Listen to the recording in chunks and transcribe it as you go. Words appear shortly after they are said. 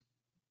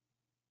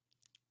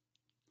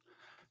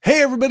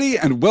Hey, everybody,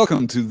 and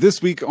welcome to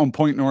This Week on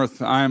Point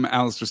North. I'm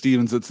Alistair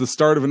Stevens. It's the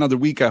start of another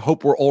week. I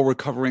hope we're all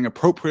recovering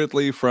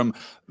appropriately from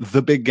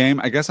the big game.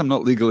 I guess I'm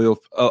not legally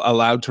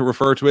allowed to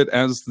refer to it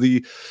as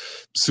the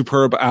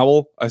superb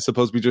owl. I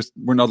suppose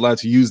we're not allowed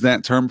to use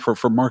that term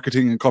for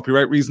marketing and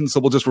copyright reasons,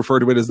 so we'll just refer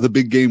to it as the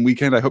big game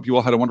weekend. I hope you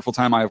all had a wonderful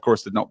time. I, of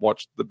course, did not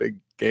watch the big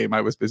game.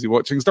 I was busy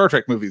watching Star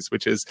Trek movies,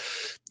 which is,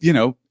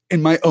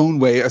 in my own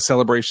way, a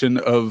celebration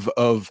of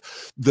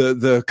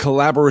the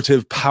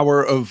collaborative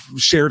power of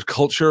shared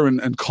culture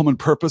and common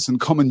purpose and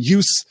common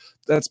use.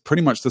 That's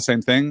pretty much the same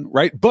thing,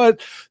 right?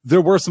 But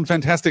there were some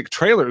fantastic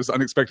trailers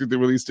unexpectedly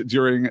released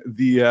during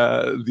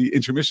the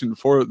intermission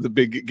for the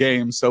big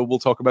game. So we'll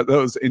talk about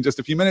those in just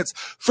a few minutes.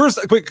 First,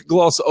 a quick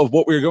gloss of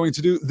what we're going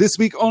to do this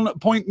week on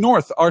Point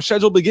North. Our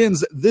schedule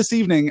begins this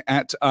evening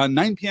at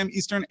 9 p.m.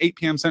 Eastern, 8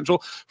 p.m.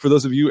 Central. For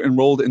those of you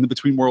enrolled in the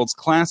Between Worlds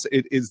class,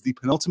 it is the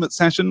penultimate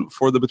session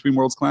for the Between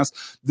Worlds class.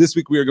 This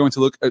week, we are going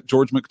to look at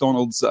George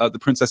MacDonald's The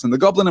Princess and the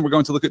Goblin, and we're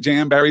going to look at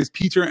J.M. Barrie's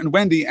Peter and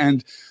Wendy,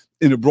 and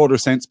in a broader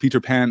sense, Peter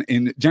Pan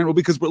in general,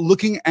 because we're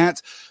looking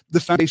at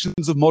the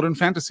foundations of modern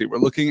fantasy. We're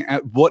looking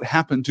at what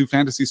happened to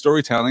fantasy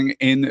storytelling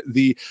in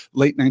the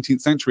late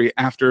 19th century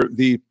after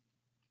the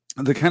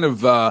kind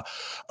of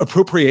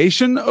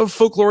appropriation of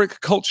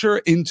folkloric culture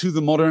into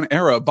the modern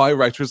era by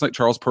writers like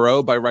Charles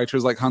Perrault, by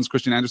writers like Hans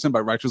Christian Andersen, by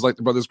writers like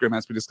the Brothers Grimm,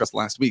 as we discussed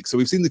last week. So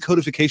we've seen the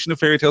codification of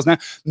fairy tales now.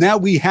 Now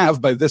we have,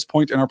 by this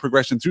point in our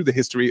progression through the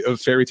history of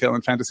fairy tale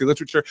and fantasy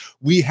literature,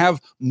 we have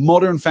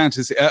modern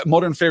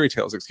fairy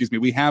tales,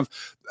 We have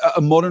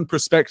a modern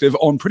perspective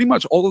on pretty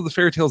much all of the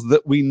fairy tales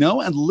that we know,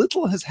 and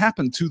little has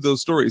happened to those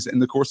stories in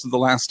the course of the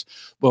last,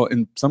 well,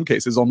 in some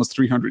cases, almost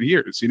 300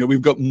 years.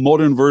 We've got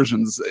modern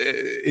versions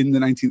in the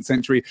 19th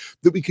century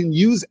that we can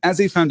use as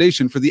a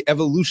foundation for the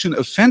evolution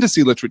of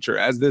fantasy literature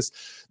as this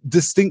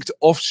distinct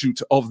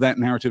offshoot of that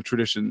narrative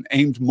tradition,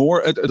 aimed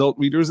more at adult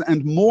readers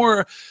and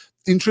more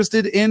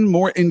interested in,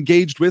 more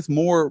engaged with,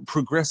 more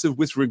progressive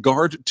with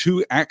regard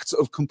to acts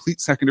of complete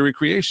secondary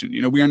creation.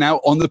 We are now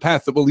on the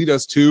path that will lead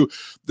us to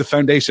the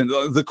foundation,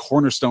 the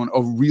cornerstone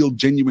of real,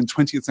 genuine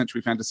 20th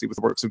century fantasy with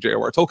the works of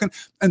J.R.R. Tolkien,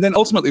 and then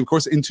ultimately, of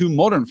course, into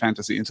modern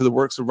fantasy, into the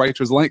works of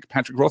writers like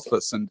Patrick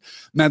Rothfuss and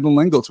Madeleine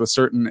L'Engle to a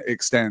certain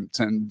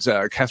extent, and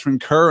Catherine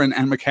Kerr and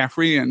Anne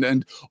McCaffrey,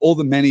 and all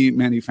the many,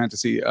 many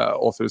fantasy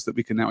authors that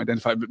we can now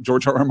identify. But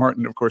George R.R.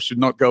 Martin, of course, should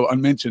not go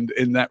unmentioned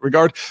in that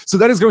regard. So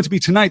that is going to be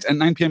tonight at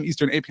 9 p.m.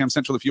 Eastern, 8 p.m.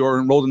 Central. If you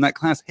are enrolled in that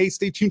class, hey,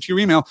 stay tuned to your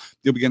email.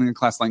 You'll be getting a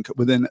class link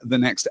within the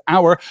next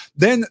hour.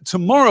 Then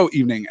tomorrow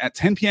evening at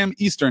 10 p.m.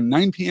 Eastern,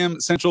 9 p.m.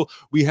 Central,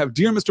 we have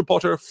Dear Mr.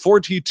 Potter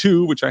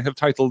 42, which I have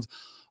titled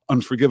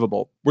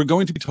Unforgivable. We're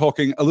going to be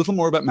talking a little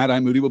more about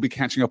Mad-Eye Moody. We'll be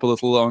catching up a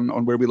little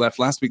on where we left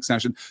last week's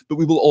session, but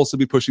we will also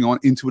be pushing on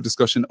into a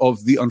discussion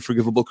of the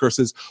Unforgivable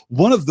Curses,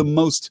 one of the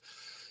most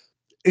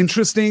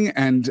interesting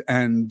and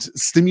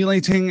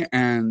stimulating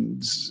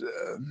and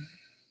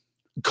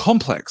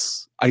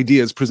complex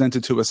ideas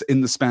presented to us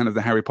in the span of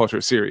the Harry Potter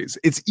series.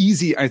 It's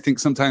easy, I think,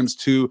 sometimes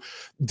to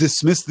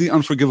dismiss the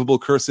Unforgivable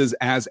Curses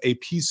as a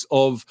piece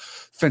of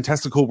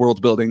fantastical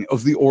world building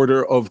of the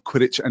order of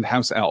Quidditch and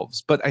House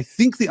Elves. But I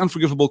think the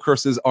Unforgivable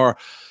Curses are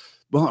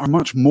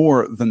much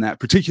more than that,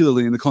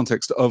 particularly in the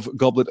context of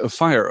Goblet of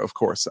Fire, of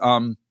course.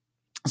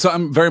 So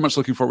I'm very much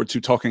looking forward to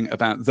talking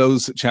about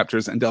those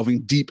chapters and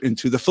delving deep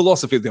into the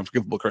philosophy of the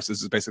Unforgivable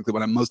Curses is basically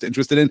what I'm most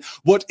interested in.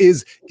 What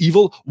is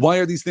evil? Why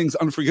are these things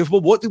unforgivable?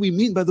 What do we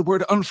mean by the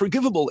word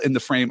unforgivable in the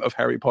frame of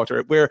Harry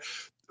Potter, where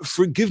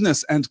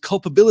forgiveness and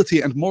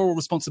culpability and moral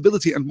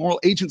responsibility and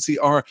moral agency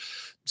are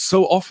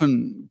so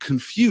often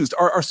confused,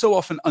 are so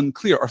often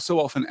unclear, are so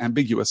often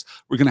ambiguous?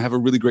 We're going to have a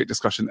really great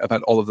discussion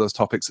about all of those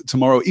topics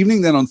tomorrow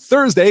evening. Then on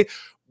Thursday,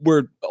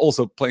 we're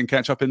also playing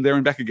catch up in There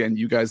and Back Again,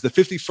 you guys. The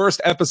 51st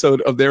episode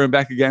of There and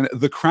Back Again,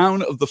 The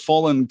Crown of the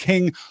Fallen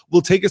King,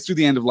 will take us through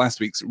the end of last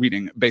week's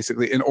reading,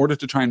 basically, in order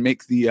to try and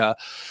make the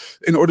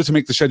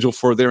schedule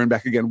for There and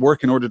Back Again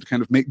work, in order to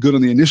kind of make good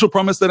on the initial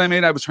promise that I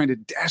made. I was trying to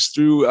dash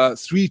through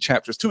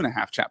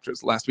 2.5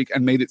 chapters last week,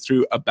 and made it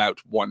through about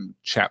one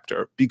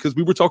chapter, because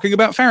we were talking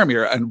about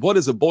Faramir, and what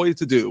is a boy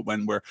to do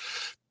when we're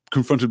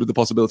confronted with the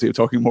possibility of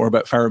talking more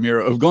about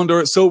Faramir of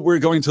Gondor. So we're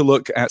going to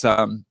look at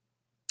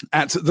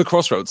the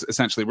crossroads,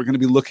 essentially. We're going to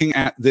be looking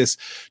at this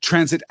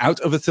transit out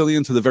of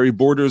Ithilien to the very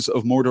borders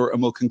of Mordor,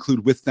 and we'll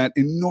conclude with that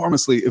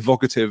enormously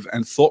evocative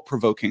and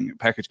thought-provoking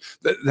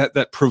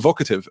that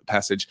provocative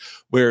passage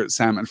where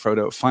Sam and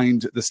Frodo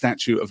find the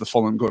statue of the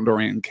fallen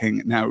Gondorian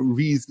king, now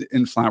wreathed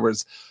in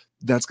flowers.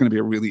 That's going to be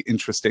a really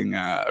interesting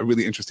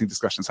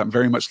discussion. So I'm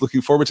very much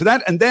looking forward to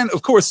that. And then,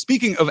 of course,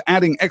 speaking of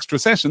adding extra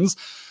sessions,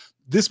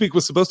 this week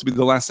was supposed to be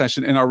the last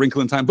session in our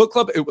Wrinkle in Time book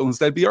club. It will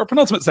instead be our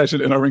penultimate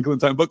session in our Wrinkle in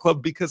Time book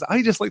club, because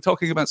I just like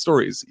talking about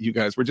stories, you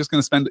guys. We're just going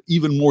to spend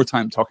even more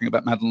time talking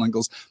about Madeleine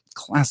L'Engle's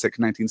classic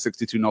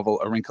 1962 novel,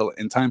 A Wrinkle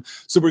in Time.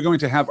 So we're going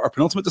to have our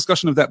penultimate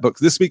discussion of that book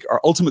this week, our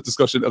ultimate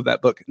discussion of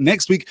that book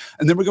next week,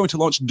 and then we're going to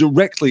launch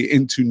directly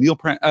into Neil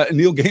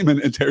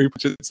Gaiman and Terry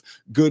Pratchett's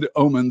Good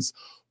Omens,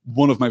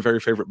 one of my very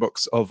favorite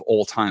books of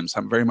all time. So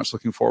I'm very much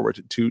looking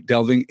forward to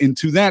delving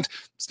into that.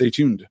 Stay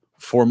tuned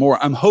for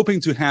more. I'm hoping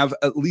to have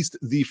at least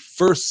the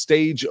first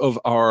stage of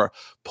our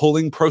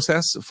polling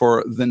process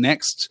for the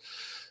next,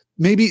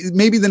 maybe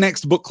the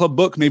next book club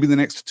book, maybe the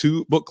next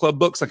 2 book club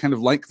books. I kind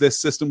of like this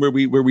system where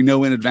we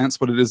know in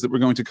advance what it is that we're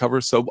going to cover.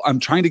 So I'm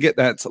trying to get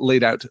that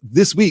laid out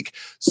this week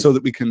so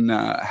that we can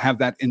have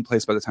that in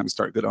place by the time we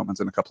start Good Omens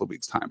in a couple of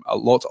weeks' time. A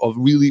lot of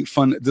really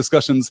fun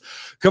discussions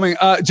coming.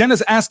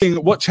 Jenna's asking,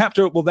 what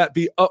chapter will that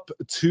be up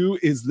to?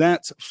 Is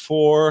that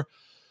for...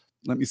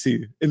 Let me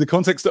see. In the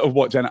context of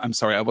what, Jenna? I'm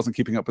sorry, I wasn't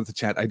keeping up with the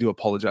chat. I do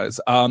apologize.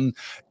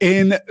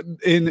 In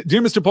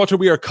Dear Mr. Potter,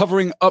 we are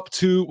covering up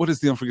to, what is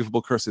the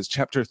Unforgivable Curses?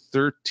 Chapter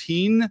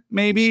 13,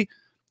 maybe?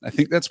 I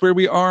think that's where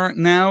we are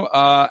now.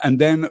 And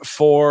then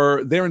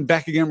for There and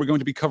Back Again, we're going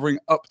to be covering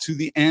up to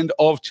the end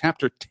of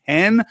chapter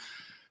 10.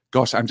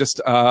 Gosh, I'm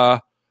just...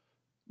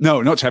 No,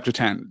 not chapter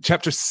 10.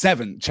 Chapter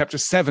 7. Chapter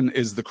 7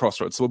 is the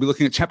Crossroads. So we'll be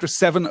looking at chapter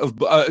 7 of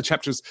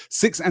chapters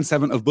 6 and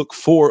 7 of book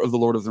 4 of The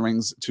Lord of the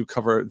Rings to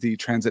cover the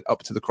transit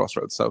up to the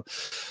Crossroads. So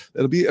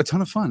it'll be a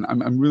ton of fun.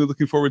 I'm really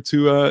looking forward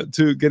to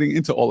getting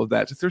into all of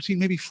that. 13,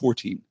 maybe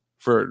 14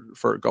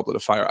 for Goblet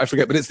of Fire. I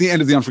forget, but it's the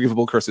end of the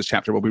Unforgivable Curses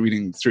chapter. We'll be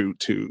reading through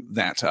to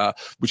that,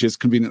 which is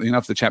conveniently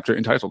enough the chapter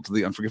entitled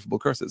The Unforgivable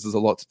Curses. There's a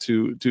lot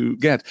to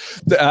get.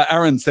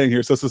 Aaron saying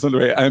here, so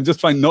Sundere, I'm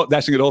just fine not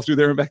dashing it all through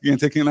there and back again,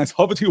 taking a nice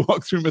hobbity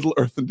walk through Middle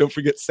Earth, and don't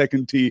forget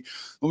second tea.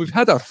 Well, we've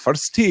had our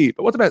first tea,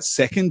 but what about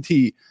second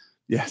tea?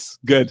 Yes,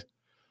 good.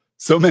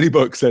 So many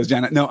books, says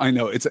Janet. No, I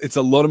know. It's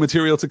a lot of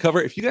material to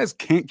cover. If you guys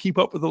can't keep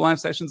up with the live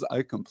sessions,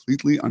 I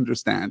completely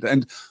understand.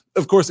 And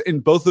of course, in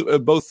both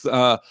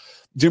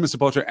Dear Mr.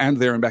 Potter and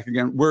There and Back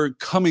Again, we're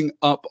coming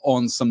up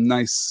on some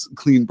nice,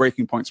 clean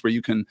breaking points where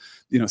you can,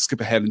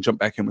 skip ahead and jump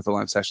back in with the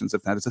live sessions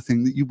if that is a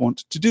thing that you want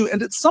to do.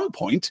 And at some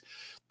point,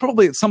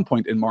 probably at some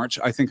point in March,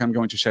 I think I'm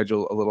going to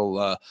schedule a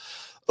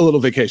little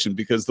vacation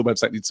because the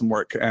website needs some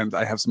work and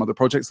I have some other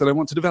projects that I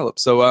want to develop.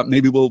 So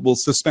maybe we'll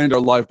suspend our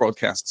live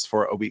broadcasts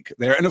for a week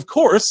there. And of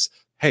course,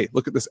 hey,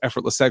 look at this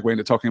effortless segue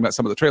into talking about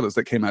some of the trailers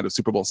that came out of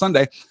Super Bowl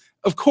Sunday.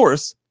 Of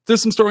course,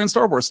 there's some story and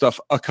Star Wars stuff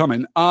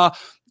coming.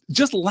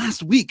 Just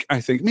last week,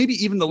 I think, maybe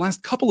even the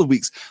last couple of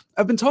weeks,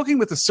 I've been talking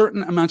with a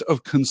certain amount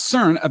of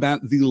concern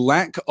about the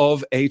lack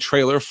of a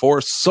trailer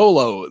for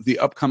Solo, the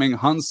upcoming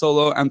Han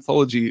Solo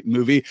anthology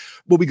movie.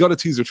 Well, we got a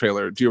teaser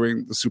trailer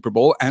during the Super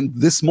Bowl, and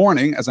this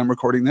morning, as I'm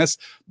recording this,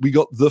 we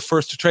got the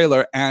first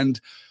trailer,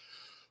 and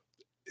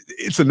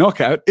it's a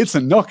knockout. It's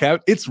a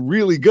knockout. It's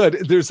really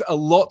good. There's a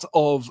lot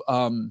of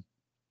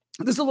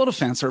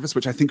fan service,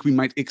 which I think we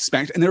might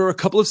expect. And there are a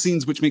couple of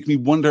scenes which make me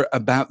wonder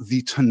about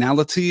the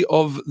tonality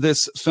of this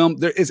film.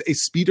 There is a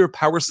speeder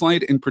power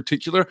slide in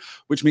particular,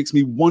 which makes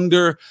me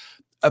wonder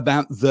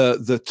about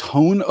the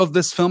tone of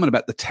this film and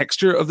about the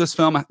texture of this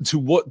film, to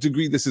what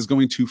degree this is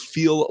going to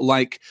feel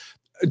like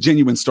a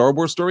genuine Star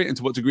Wars story and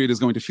to what degree it is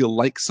going to feel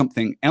like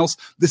something else.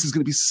 This is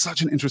going to be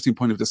such an interesting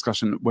point of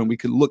discussion when we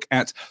can look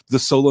at the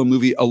Solo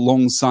movie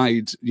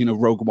alongside,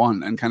 Rogue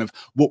One and kind of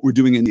what we're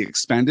doing in the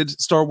expanded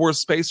Star Wars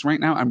space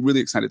right now. I'm really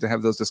excited to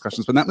have those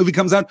discussions. When that movie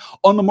comes out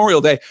on Memorial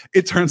Day,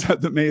 it turns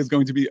out that May is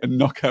going to be a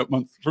knockout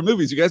month for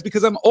movies, you guys,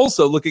 because I'm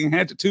also looking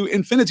ahead to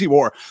Infinity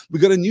War. We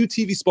got a new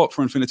TV spot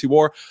for Infinity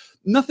War.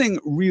 Nothing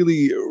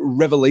really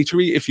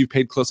revelatory if you've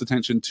paid close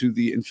attention to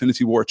the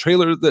Infinity War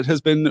trailer that has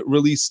been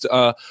released.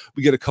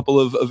 We get a couple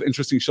of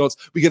interesting shots.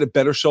 We get a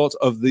better shot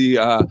of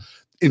the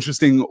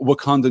interesting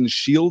Wakandan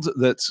shield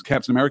that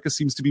Captain America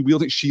seems to be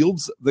wielding.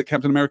 Shields that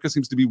Captain America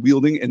seems to be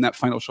wielding in that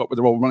final shot where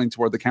they're all running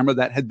toward the camera.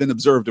 That had been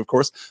observed, of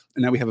course,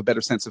 and now we have a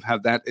better sense of how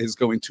that is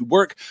going to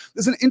work.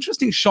 There's an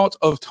interesting shot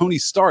of Tony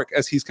Stark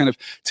as he's kind of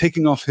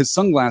taking off his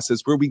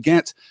sunglasses, where we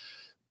get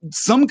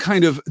some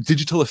kind of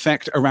digital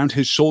effect around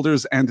his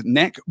shoulders and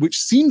neck, which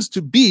seems to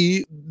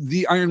be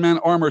the Iron Man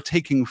armor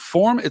taking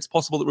form. It's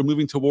possible that we're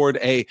moving toward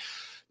a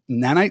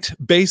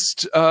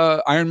nanite-based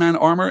Iron Man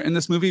armor in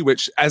this movie,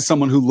 which, as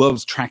someone who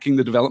loves tracking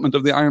the development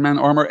of the Iron Man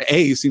armor,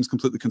 A, seems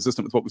completely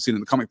consistent with what we've seen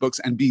in the comic books,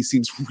 and B,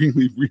 seems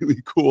really,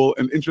 really cool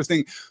and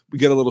interesting. We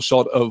get a little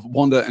shot of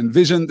Wanda and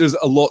Vision. There's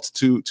a lot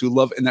to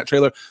love in that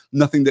trailer.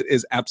 Nothing that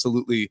is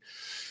absolutely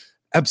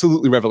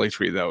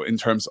revelatory, though, in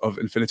terms of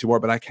Infinity War,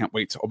 but I can't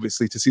wait,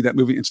 obviously, to see that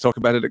movie and to talk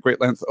about it at great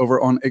length over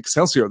on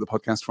Excelsior, the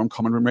podcast from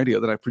Common Room Radio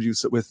that I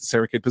produce with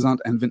Sarah Kate Pesant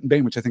and Vinton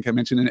Bain, which I think I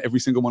mentioned in every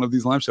single one of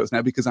these live shows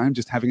now, because I'm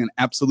just having an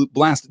absolute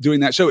blast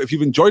doing that show. If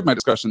you've enjoyed my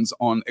discussions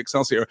on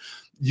Excelsior,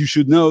 you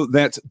should know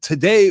that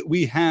today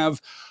we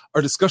have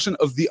our discussion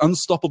of The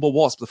Unstoppable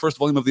Wasp, the first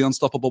volume of The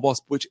Unstoppable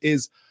Wasp, which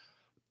is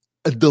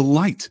a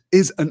delight,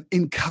 is an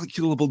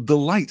incalculable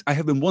delight. I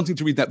have been wanting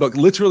to read that book.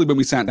 Literally, when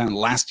we sat down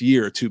last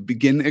year to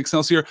begin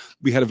Excelsior,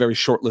 we had a very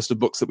short list of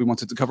books that we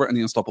wanted to cover, and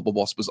The Unstoppable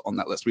Wasp was on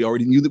that list. We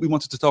already knew that we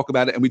wanted to talk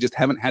about it, and we just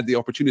haven't had the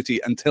opportunity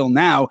until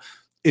now.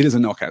 It is a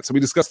knockout. So we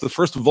discussed the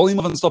first volume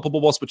of Unstoppable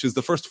Wasp, which is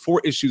the first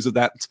 4 issues of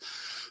that,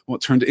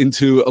 what turned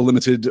into a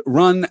limited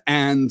run,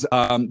 and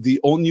the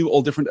all-new,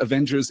 all-different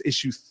Avengers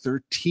issue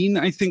 13,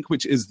 I think,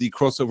 which is the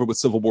crossover with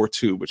Civil War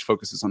II, which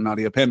focuses on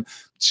Nadia Pym.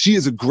 She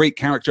is a great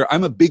character.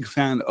 I'm a big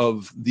fan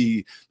of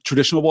the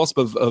traditional Wasp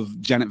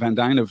of Janet Van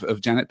Dyne, of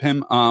Janet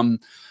Pym.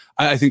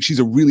 I think she's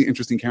a really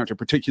interesting character,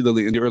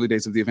 particularly in the early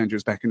days of the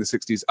Avengers back in the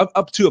 60s,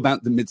 up to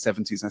about the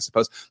mid-70s, I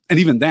suppose. And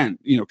even then,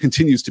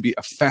 continues to be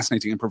a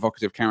fascinating and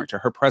provocative character.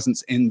 Her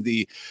presence in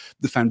the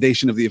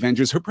foundation of the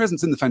Avengers, her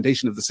presence in the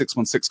foundation of the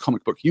 616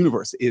 comic book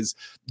universe is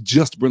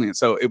just brilliant.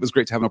 So it was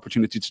great to have an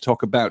opportunity to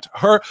talk about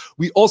her.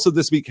 We also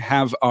this week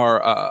have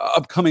our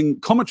upcoming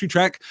commentary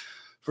track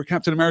for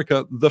Captain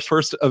America, The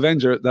First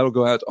Avenger. That'll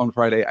go out on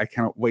Friday. I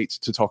cannot wait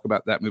to talk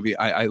about that movie.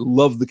 I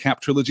love the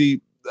Cap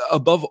trilogy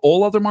above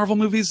all other Marvel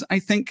movies. I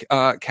think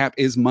Cap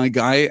is my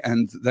guy,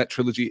 and that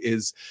trilogy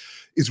is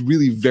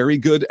really very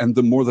good. And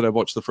the more that I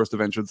watch The First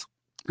Avenger,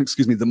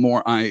 the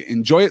more I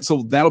enjoy it.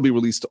 So that'll be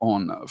released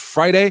on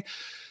Friday.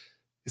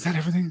 Is that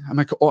everything?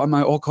 Am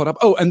I all caught up?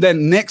 Oh, and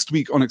then next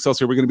week on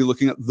Excelsior, we're going to be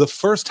looking at the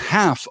first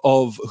half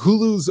of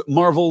Hulu's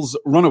Marvel's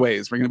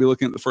Runaways. We're going to be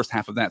looking at the first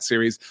half of that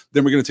series.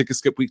 Then we're going to take a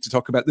skip week to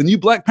talk about the new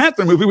Black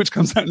Panther movie, which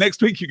comes out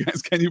next week. You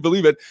guys, can you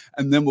believe it?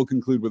 And then we'll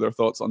conclude with our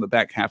thoughts on the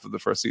back half of the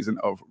first season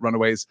of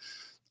Runaways.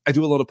 I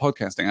do a lot of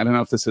podcasting. I don't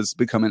know if this has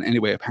become in any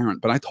way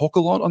apparent, but I talk a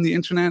lot on the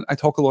internet. I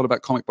talk a lot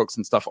about comic books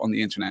and stuff on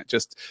the internet.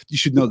 Just, you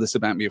should know this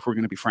about me if we're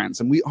going to be friends.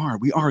 And we are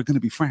going to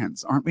be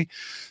friends, aren't we?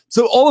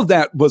 So all of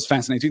that was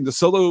fascinating. The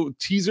Solo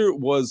teaser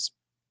was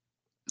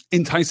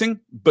enticing,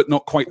 but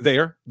not quite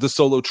there. The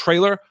Solo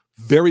trailer,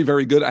 very,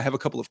 very good. I have a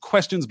couple of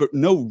questions, but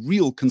no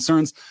real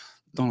concerns.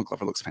 Donald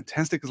Glover looks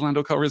fantastic as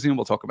Lando Calrissian.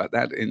 We'll talk about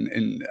that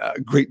in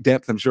great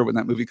depth, I'm sure, when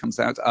that movie comes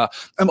out.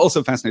 I'm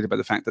also fascinated by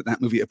the fact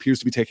that movie appears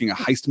to be taking a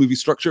heist movie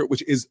structure,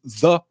 which is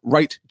the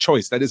right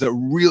choice. That is a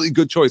really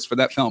good choice for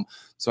that film.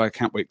 So I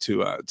can't wait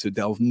to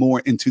delve more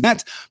into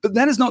that. But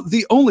that is not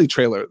the only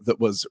trailer that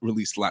was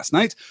released last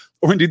night,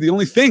 or indeed the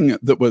only thing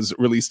that was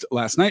released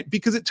last night,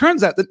 because it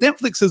turns out that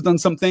Netflix has done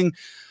something,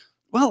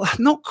 well,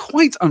 not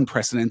quite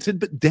unprecedented,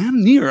 but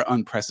damn near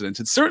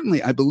unprecedented.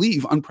 Certainly, I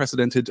believe,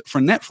 unprecedented for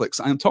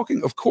Netflix. I am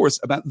talking, of course,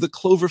 about the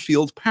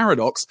Cloverfield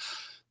paradox.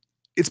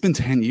 It's been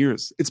 10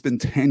 years. It's been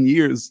 10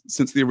 years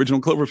since the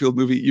original Cloverfield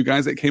movie, you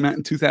guys. It came out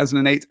in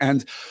 2008,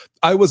 and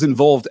I was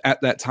involved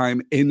at that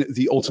time in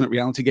the alternate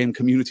reality game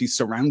community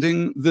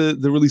surrounding the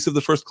release of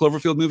the first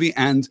Cloverfield movie,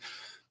 and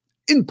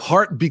in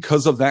part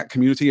because of that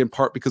community, in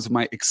part because of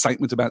my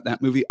excitement about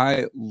that movie,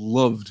 I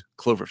loved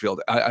Cloverfield.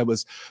 I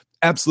was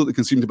absolutely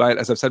consumed by it.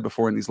 As I've said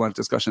before in these live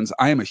discussions,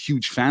 I am a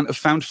huge fan of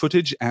found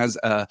footage as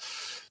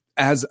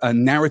a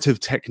narrative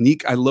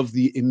technique. I love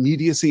the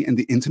immediacy and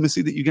the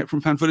intimacy that you get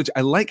from found footage.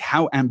 I like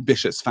how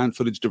ambitious found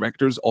footage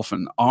directors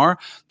often are.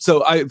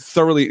 So I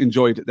thoroughly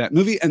enjoyed that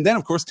movie. And then,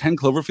 of course, 10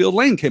 Cloverfield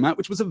Lane came out,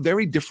 which was a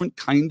very different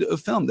kind of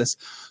film. This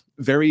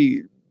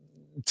very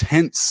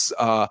tense,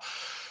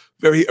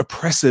 very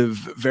oppressive,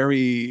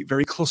 very,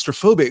 very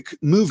claustrophobic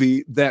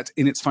movie that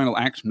in its final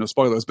act, no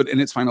spoilers, but in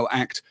its final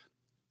act,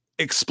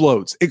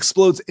 explodes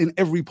in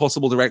every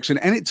possible direction.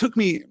 And it took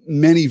me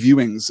many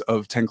viewings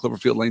of 10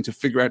 Cloverfield Lane to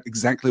figure out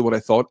exactly what I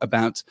thought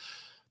about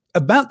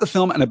the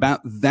film and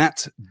about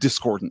that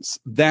discordance,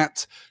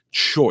 that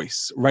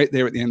choice right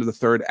there at the end of the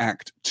third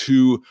act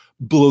to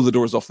blow the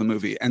doors off the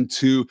movie and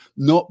to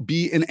not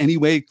be in any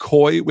way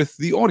coy with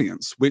the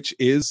audience, which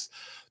is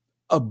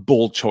a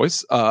bold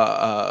choice,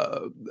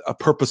 a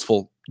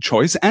purposeful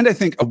choice, and I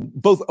think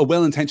both a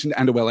well-intentioned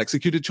and a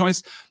well-executed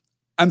choice.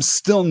 I'm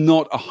still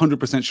not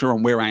 100% sure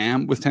on where I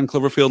am with 10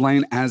 Cloverfield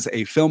Lane as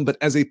a film, but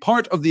as a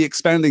part of the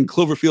expanding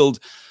Cloverfield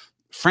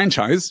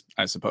franchise,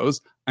 I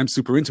suppose, I'm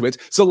super into it.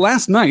 So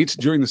last night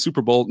during the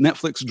Super Bowl,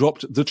 Netflix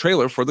dropped the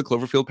trailer for the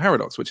Cloverfield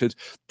Paradox, which had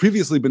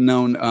previously been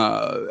known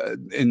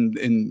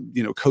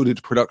in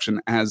coded production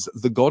as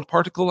the God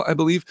Particle, I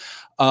believe.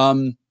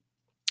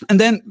 And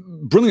then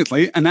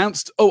brilliantly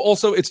announced,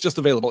 also it's just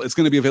available. It's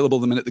going to be available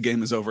the minute the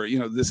game is over.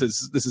 This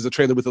is a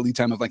trailer with a lead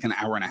time of like an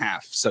hour and a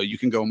half. So you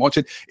can go and watch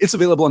it. It's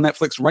available on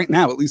Netflix right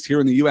now, at least here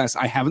in the US.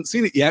 I haven't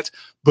seen it yet,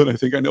 but I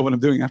think I know what I'm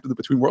doing after the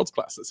Between Worlds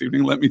class this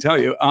evening. Let me tell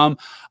you.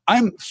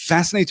 I'm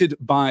fascinated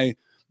by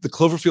the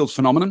Cloverfield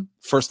phenomenon,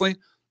 firstly.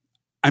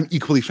 I'm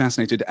equally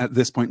fascinated at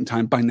this point in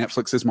time by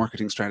Netflix's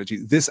marketing strategy.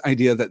 This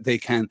idea that they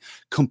can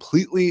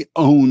completely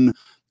own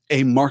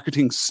a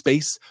marketing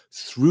space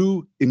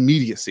through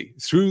immediacy,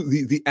 through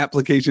the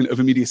application of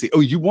immediacy.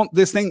 Oh, you want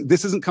this thing?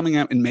 This isn't coming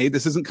out in May.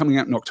 This isn't coming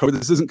out in October.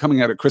 This isn't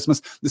coming out at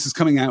Christmas. This is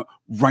coming out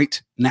right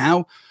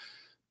now.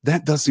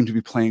 That does seem to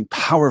be playing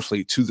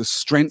powerfully to the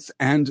strength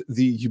and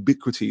the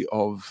ubiquity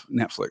of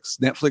Netflix.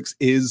 Netflix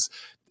is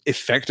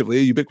effectively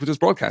a ubiquitous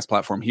broadcast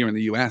platform here in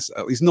the US,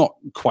 at least not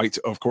quite,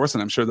 of course,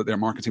 and I'm sure that their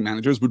marketing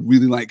managers would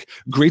really like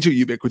greater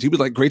ubiquity, would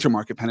like greater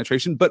market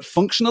penetration, but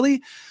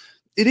functionally,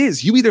 it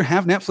is. You either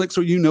have Netflix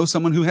or you know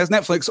someone who has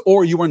Netflix,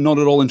 or you are not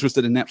at all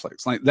interested in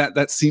Netflix. Like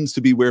that seems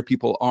to be where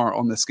people are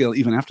on the scale,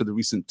 even after the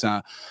recent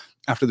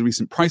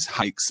price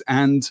hikes.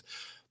 And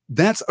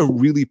that's a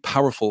really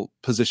powerful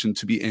position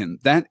to be in.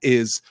 That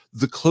is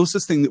the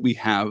closest thing that we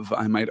have,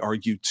 I might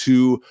argue,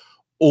 to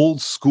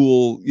old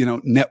school,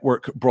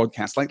 network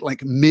broadcast,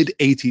 like mid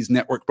 80s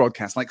network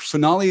broadcast, like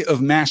finale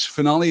of MASH,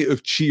 finale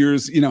of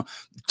Cheers,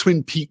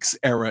 Twin Peaks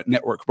era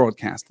network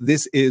broadcast.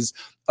 This is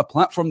a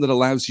platform that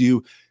allows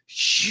you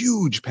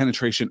huge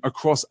penetration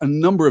across a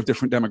number of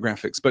different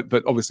demographics, but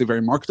obviously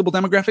very marketable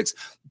demographics.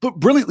 But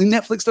brilliantly,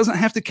 Netflix doesn't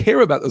have to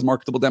care about those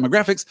marketable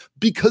demographics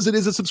because it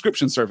is a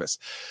subscription service.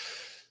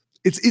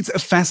 It's a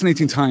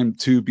fascinating time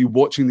to be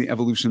watching the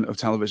evolution of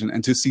television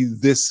and to see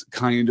this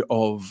kind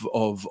of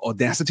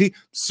audacity.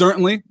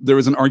 Certainly, there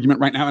is an argument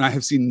right now, and I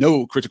have seen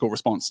no critical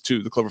response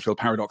to the Cloverfield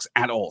paradox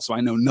at all, so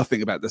I know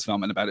nothing about this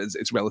film and about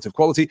its relative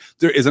quality.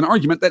 There is an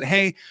argument that,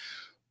 hey,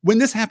 when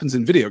this happens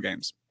in video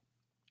games,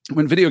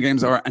 when video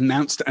games are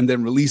announced and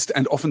then released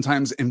and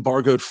oftentimes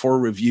embargoed for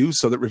review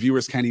so that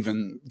reviewers can't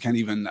even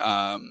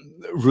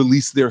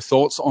release their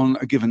thoughts on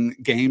a given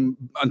game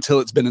until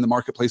it's been in the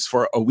marketplace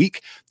for a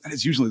week, that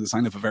is usually the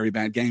sign of a very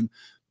bad game.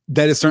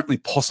 That is certainly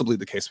possibly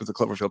the case with the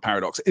Cloverfield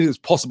paradox. It is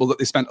possible that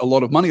they spent a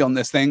lot of money on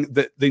this thing,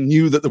 that they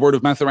knew that the word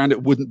of mouth around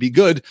it wouldn't be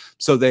good,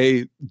 so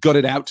they got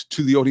it out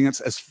to the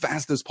audience as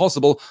fast as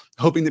possible,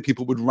 hoping that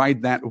people would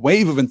ride that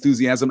wave of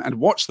enthusiasm and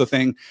watch the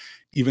thing,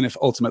 even if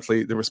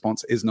ultimately the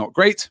response is not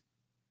great.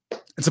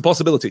 It's a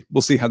possibility.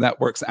 We'll see how that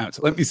works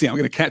out. Let me see. I'm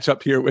going to catch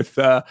up here with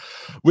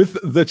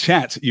the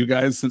chat, you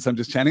guys, since I'm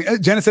just chatting.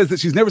 Jenna says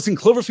that she's never seen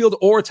Cloverfield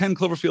or 10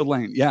 Cloverfield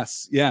Lane.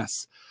 Yes.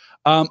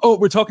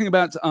 We're talking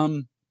about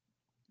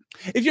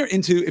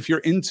if you're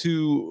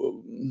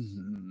into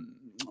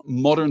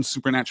modern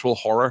supernatural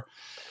horror,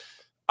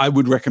 I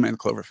would recommend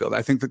Cloverfield.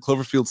 I think that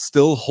Cloverfield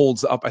still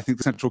holds up. I think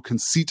the central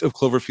conceit of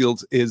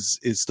Cloverfield is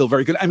still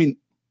very good. I mean,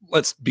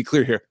 let's be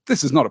clear here.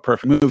 This is not a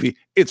perfect movie.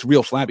 It's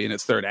real flabby in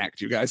its third act,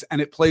 you guys. And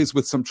it plays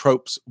with some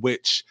tropes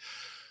which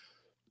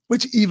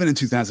even in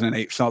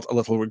 2008 felt a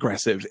little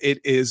regressive. It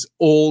is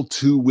all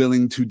too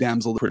willing to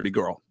damsel the pretty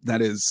girl.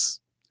 That is,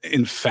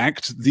 in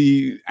fact,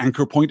 the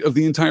anchor point of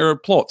the entire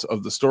plot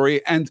of the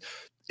story. And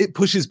it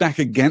pushes back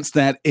against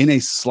that in a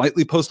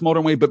slightly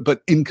postmodern way,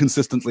 but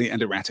inconsistently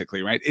and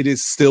erratically, right? It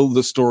is still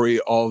the story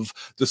of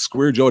the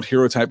square-jawed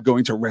hero type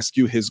going to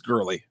rescue his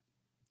girlie,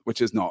 which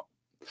is not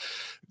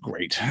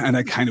great. And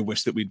I kind of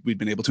wish that we'd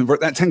been able to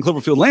invert that. 10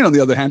 Cloverfield Lane, on the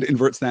other hand,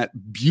 inverts that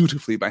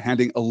beautifully by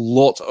handing a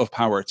lot of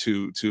power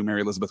to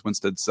Mary Elizabeth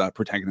Winstead's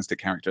protagonistic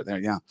character there.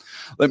 Yeah.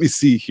 Let me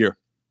see here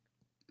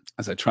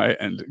as I try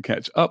and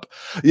catch up.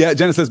 Yeah,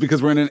 Jenna says,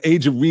 because we're in an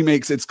age of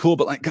remakes, it's cool,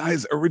 but like,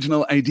 guys,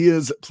 original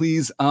ideas,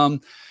 please.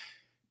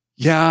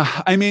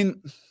 Yeah, I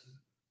mean,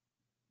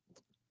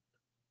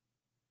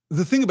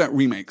 the thing about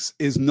remakes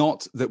is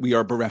not that we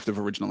are bereft of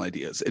original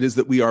ideas. It is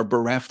that we are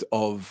bereft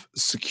of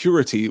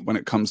security when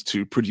it comes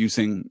to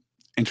producing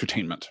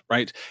entertainment,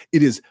 right?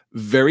 It is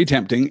very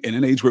tempting in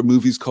an age where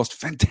movies cost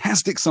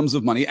fantastic sums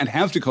of money and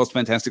have to cost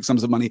fantastic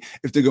sums of money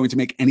if they're going to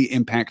make any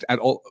impact at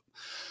all.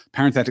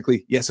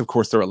 Parenthetically, yes, of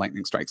course, there are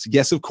lightning strikes.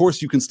 Yes, of course,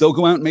 you can still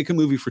go out and make a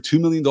movie for $2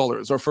 million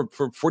or for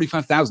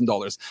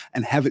 $45,000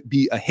 and have it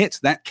be a hit.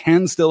 That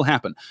can still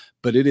happen,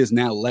 but it is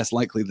now less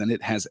likely than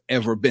it has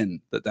ever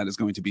been that is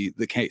going to be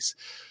the case.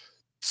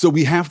 So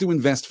we have to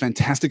invest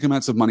fantastic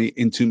amounts of money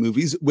into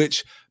movies,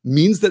 which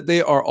means that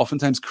they are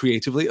oftentimes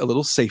creatively a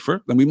little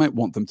safer than we might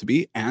want them to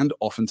be, and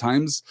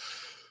oftentimes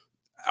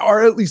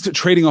are at least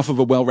trading off of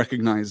a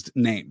well-recognized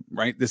name,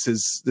 right? This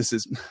is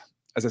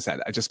as I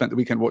said, I just spent the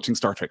weekend watching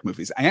Star Trek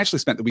movies. I actually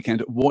spent the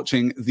weekend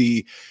watching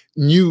the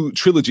new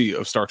trilogy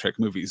of Star Trek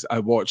movies. I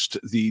watched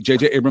the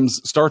J.J.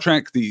 Abrams Star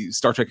Trek, the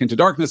Star Trek Into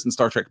Darkness, and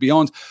Star Trek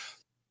Beyond.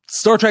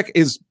 Star Trek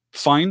is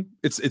fine.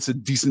 It's a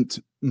decent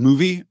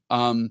movie.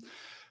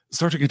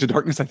 Star Trek Into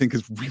Darkness, I think,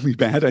 is really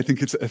bad. I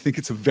think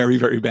it's a very,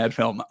 very bad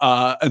film.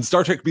 And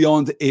Star Trek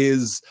Beyond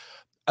is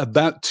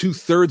about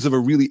 2/3 of a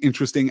really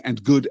interesting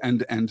and good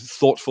and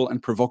thoughtful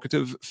and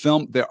provocative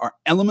film. There are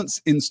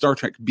elements in Star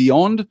Trek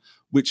Beyond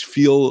which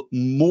feel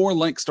more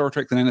like Star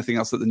Trek than anything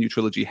else that the new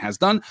trilogy has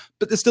done,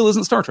 but this still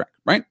isn't Star Trek,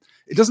 right?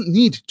 It doesn't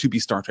need to be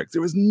Star Trek.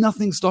 There is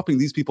nothing stopping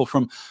these people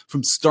from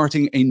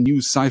starting a new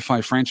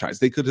sci-fi franchise.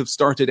 They could have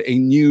started a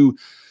new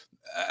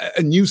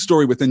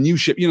story with a new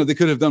ship. You know, they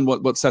could have done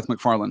what Seth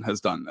MacFarlane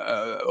has done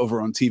over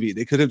on TV.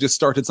 They could have just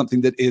started something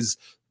that is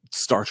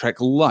Star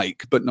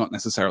Trek-like, but not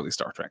necessarily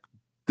Star Trek.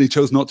 They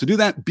chose not to do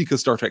that because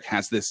Star Trek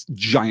has this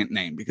giant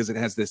name, because it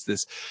has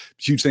this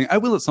huge thing. I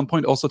will at some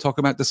point also talk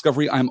about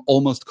Discovery. I'm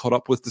almost caught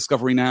up with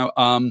Discovery now.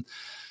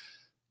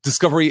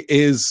 Discovery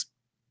is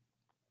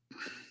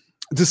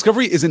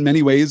in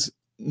many ways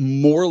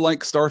more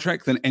like Star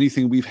Trek than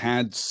anything we've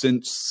had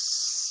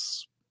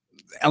since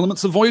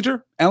elements of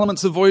Voyager,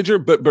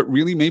 but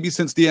really maybe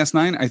since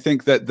DS9. I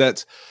think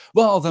that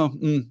well, although,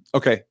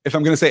 okay, if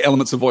I'm going to say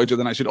elements of Voyager,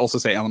 then I should also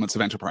say elements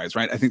of Enterprise,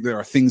 right? I think there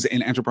are things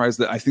in Enterprise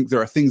that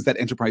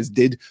Enterprise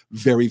did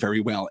very, very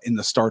well in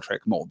the Star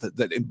Trek mold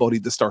that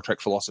embodied the Star Trek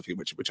philosophy,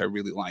 which I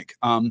really like.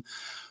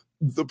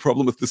 The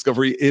problem with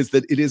Discovery is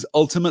that it is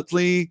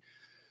ultimately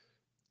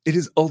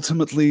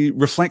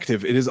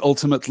reflective. It is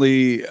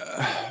ultimately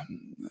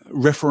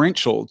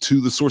referential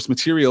to the source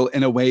material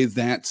in a way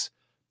that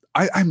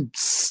I'm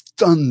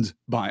stunned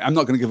by. I'm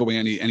not going to give away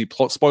any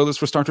plot spoilers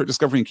for Star Trek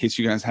Discovery in case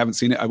you guys haven't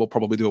seen it. I will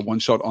probably do a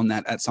one-shot on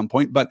that at some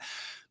point, but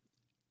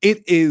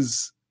it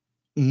is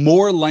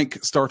more like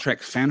Star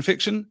Trek fan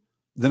fiction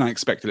than I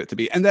expected it to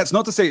be. And that's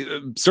not to say,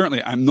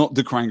 certainly, I'm not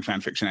decrying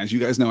fan fiction. As you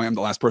guys know, I am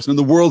the last person in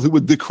the world who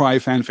would decry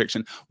fan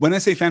fiction. When I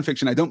say fan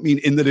fiction, I don't mean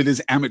in that it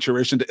is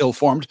amateurish and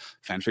ill-formed.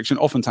 Fan fiction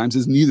oftentimes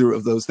is neither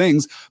of those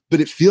things, but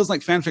it feels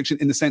like fan fiction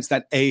in the sense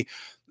that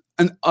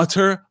an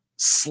utter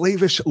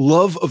slavish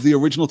love of the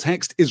original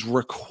text is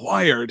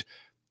required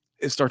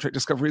if Star Trek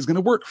Discovery is going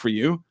to work for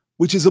you,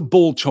 which is a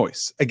bold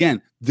choice.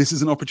 Again, this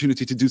is an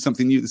opportunity to do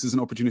something new. This is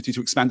an opportunity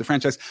to expand the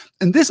franchise.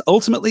 And this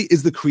ultimately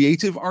is the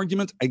creative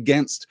argument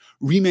against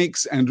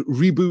remakes and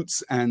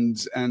reboots and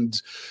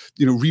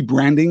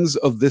rebrandings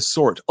of this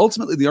sort.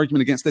 Ultimately, the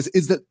argument against this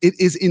is that it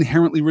is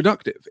inherently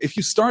reductive. If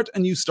you start a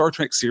new Star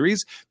Trek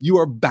series, you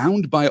are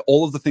bound by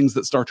all of the things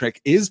that Star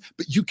Trek is,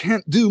 but you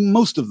can't do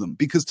most of them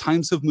because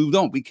times have moved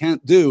on. We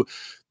can't do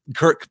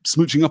Kirk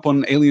smooching up on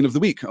an alien of the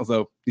week,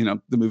 although,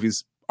 the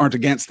movies aren't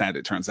against that,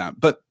 it turns out.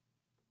 But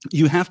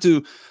you have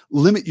to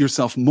limit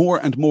yourself more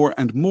and more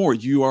and more.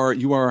 You are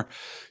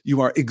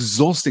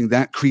exhausting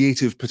that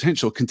creative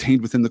potential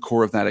contained within the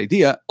core of that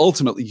idea.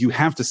 Ultimately, you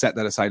have to set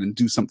that aside and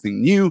do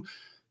something new.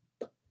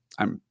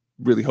 I'm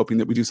really hoping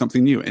that we do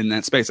something new in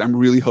that space. I'm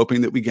really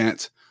hoping that we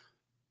get...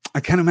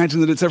 I can't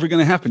imagine that it's ever going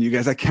to happen, you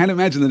guys. I can't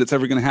imagine that it's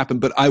ever going to happen,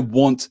 but I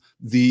want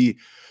the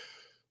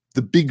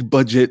big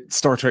budget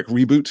Star Trek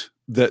reboot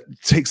that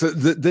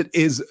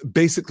is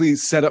basically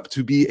set up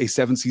to be a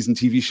 7-season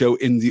TV show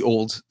in the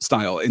old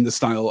style, in the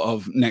style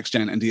of Next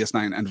Gen and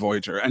DS9 and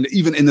Voyager, and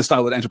even in the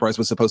style that Enterprise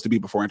was supposed to be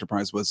before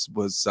Enterprise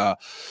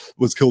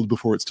was killed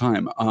before its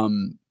time.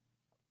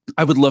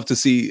 I would love to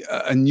see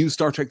a new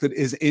Star Trek that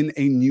is in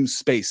a new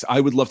space.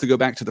 I would love to go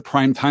back to the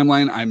Prime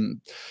timeline.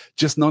 I'm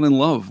just not in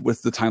love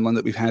with the timeline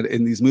that we've had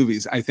in these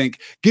movies. I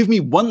think, give me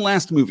one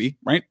last movie,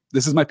 right?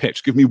 This is my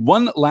pitch. Give me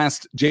one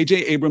last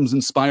J.J.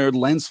 Abrams-inspired,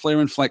 lens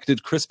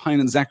flare-inflected, Chris Pine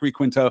and Zachary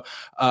Quinto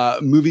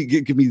movie.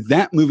 Give me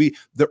that movie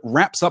that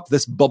wraps up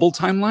this bubble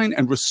timeline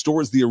and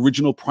restores the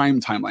original Prime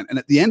timeline. And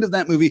at the end of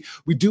that movie,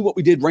 we do what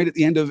we did right at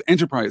the end of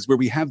Enterprise, where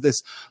we have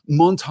this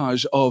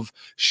montage of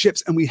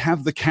ships and we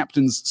have the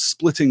captains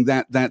splitting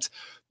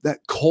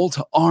that call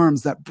to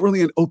arms, that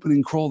brilliant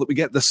opening crawl that we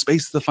get, the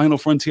Space, the Final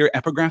Frontier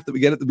epigraph that we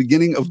get at the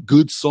beginning of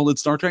good, solid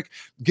Star Trek.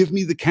 Give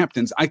me the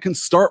captains. I can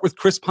start with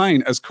Chris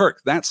Pine as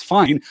Kirk. That's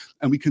fine.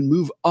 And we can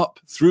move up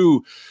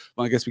through,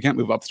 well, I guess we can't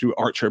move up through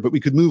Archer, but we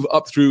could move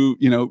up through,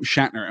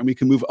 Shatner, and we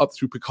can move up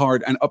through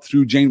Picard and up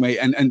through Janeway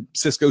and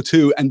Sisko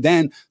too, and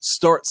then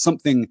start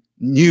something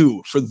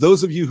new. For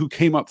those of you who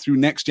came up through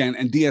Next Gen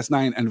and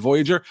DS9 and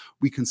Voyager,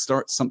 we can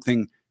start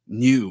something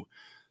new.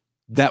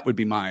 That would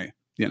be my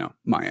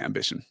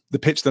ambition. The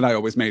pitch that I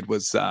always made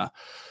was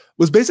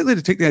basically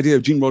to take the idea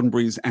of Gene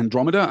Roddenberry's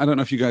Andromeda. I don't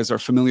know if you guys are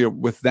familiar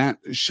with that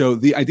show.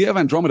 The idea of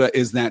Andromeda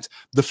is that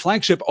the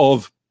flagship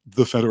of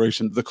the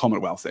Federation, the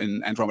Commonwealth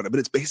in Andromeda, but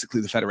it's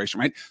basically the Federation,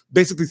 right?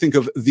 Basically think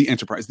of the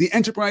Enterprise. The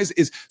Enterprise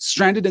is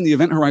stranded in the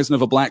event horizon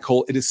of a black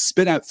hole. It is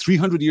spit out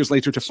 300 years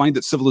later to find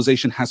that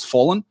civilization has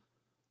fallen.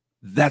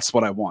 That's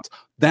what I want.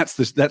 That's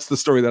the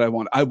story that I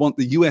want. I want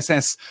the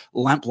USS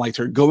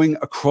Lamplighter going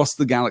across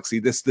the galaxy.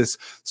 This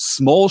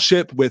small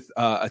ship with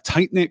a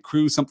tight-knit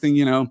crew, something,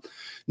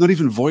 not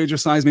even Voyager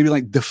size, maybe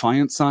like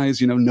Defiant size,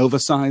 Nova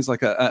size,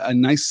 like a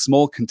nice,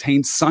 small,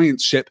 contained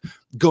science ship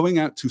going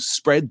out to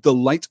spread the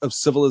light of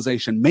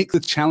civilization, make the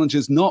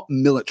challenges not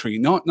military,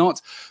 not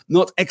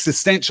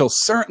existential,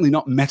 certainly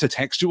not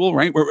metatextual,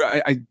 right?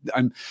 Where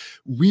I'm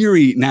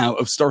weary now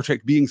of Star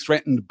Trek being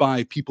threatened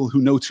by people who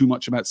know too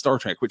much about Star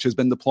Trek, which has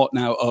been the plot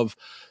now of,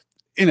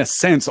 in a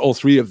sense, all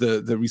three of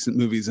the recent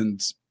movies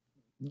and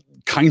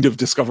kind of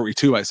Discovery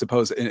too, I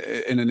suppose,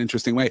 in an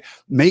interesting way.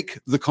 Make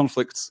the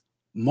conflicts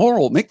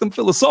moral, make them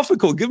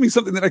philosophical. Give me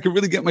something that I can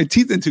really get my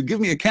teeth into. Give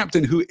me a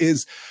captain who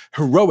is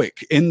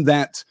heroic in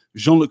that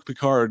Jean-Luc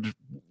Picard,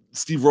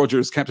 Steve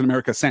Rogers, Captain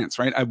America sense,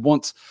 right? I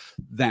want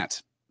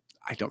that.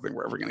 I don't think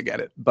we're ever going to get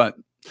it, but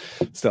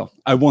still,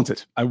 I want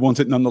it. I want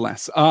it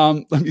nonetheless.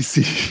 Let me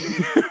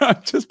see.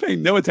 I'm just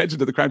paying no attention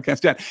to the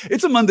Crowdcast yet.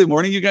 It's a Monday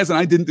morning, you guys, and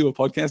I didn't do a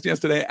podcast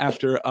yesterday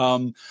after,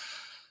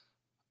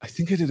 I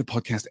think I did a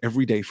podcast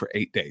every day for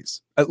 8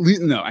 days. At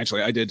least, no,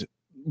 actually, I did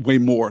way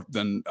more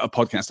than a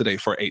podcast a day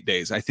for 8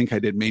 days. I think I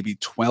did maybe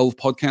 12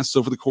 podcasts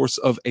over the course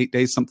of 8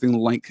 days, something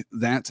like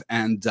that.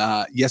 And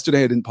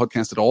yesterday I didn't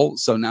podcast at all.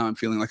 So now I'm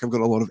feeling like I've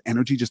got a lot of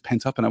energy just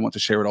pent up and I want to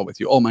share it all with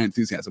you, all my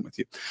enthusiasm with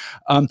you.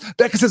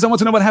 Becca says, I want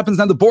to know what happens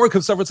now the Borg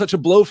have suffered such a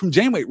blow from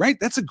Janeway, right?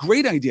 That's a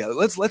great idea.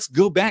 Let's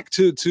go back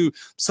to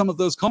some of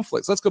those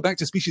conflicts. Let's go back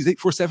to Species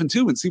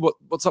 8472 and see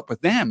what's up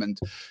with them. And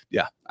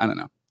yeah, I don't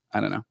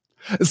know.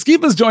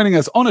 Skipa's joining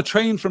us on a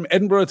train from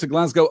Edinburgh to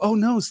Glasgow. Oh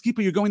no,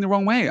 Skipa, you're going the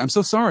wrong way. I'm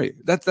so sorry.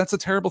 That's a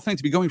terrible thing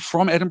to be going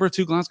from Edinburgh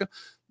to Glasgow.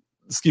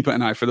 Skipa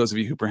and I, for those of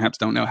you who perhaps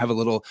don't know, have a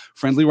little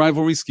friendly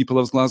rivalry. Skipa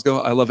loves Glasgow.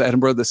 I love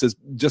Edinburgh. This is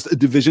just a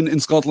division in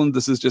Scotland.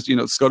 This is just,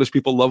 Scottish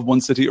people love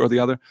one city or the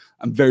other.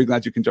 I'm very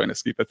glad you can join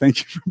us, Skipa. Thank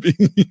you for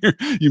being here.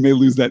 You may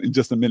lose that in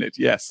just a minute.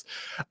 Yes.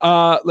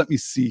 Let me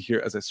see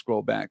here as I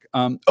scroll back.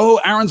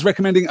 Aaron's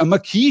recommending a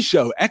McKee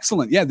show.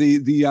 Excellent. Yeah,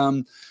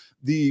 the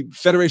the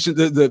Federation,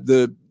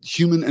 the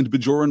human and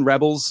Bajoran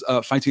rebels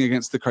fighting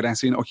against the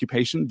Cardassian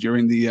occupation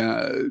during the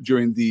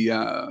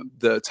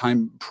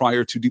time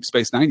prior to Deep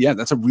Space Nine. Yeah,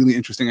 that's a really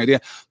interesting idea.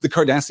 The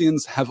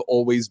Cardassians have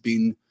always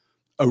been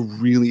a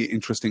really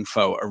interesting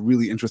foe, a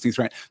really interesting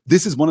threat.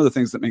 This is one of the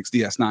things that makes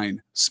DS9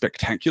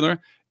 spectacular,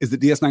 is that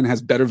DS9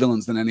 has better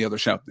villains than any other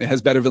show. It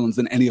has better villains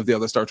than any of the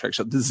other Star Trek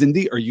shows. The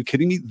Xindi, are you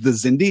kidding me? The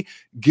Xindi,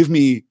 give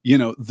me,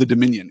 the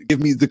Dominion, give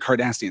me the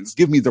Cardassians,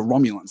 give me the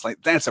Romulans.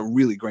 Like, that's a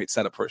really great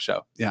setup for a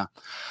show. Yeah.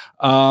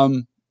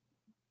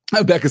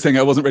 Becca saying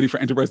I wasn't ready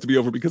for Enterprise to be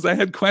over because I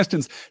had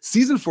questions.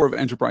 Season 4 of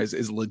Enterprise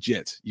is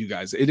legit, you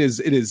guys. It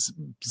is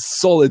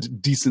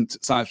solid, decent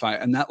sci-fi.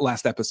 And that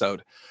last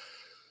episode,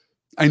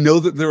 I know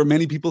that there are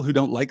many people who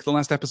don't like the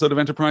last episode of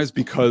Enterprise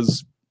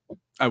because,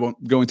 I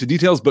won't go into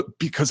details, but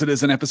because it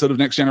is an episode of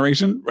Next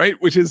Generation, right?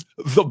 Which is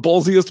the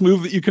ballsiest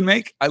move that you can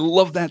make. I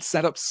love that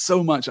setup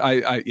so much.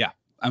 I'm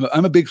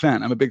a big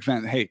fan. I'm a big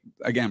fan. Hey,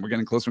 again, we're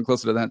getting closer and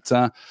closer to that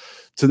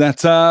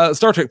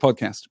Star Trek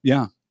podcast.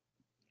 Yeah.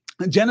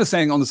 Jenna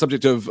saying on the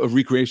subject of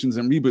recreations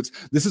and reboots,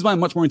 this is why I'm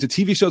much more into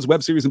TV shows,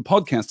 web series, and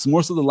podcasts,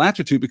 more so the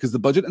latter two, because the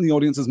budget and the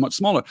audience is much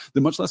smaller.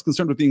 They're much less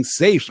concerned with being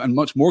safe and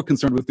much more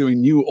concerned with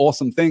doing new,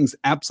 awesome things.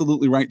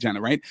 Absolutely right,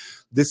 Jenna, right?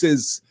 This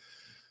is,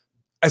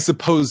 I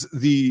suppose,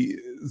 the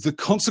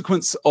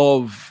consequence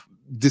of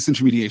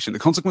disintermediation, the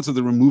consequence of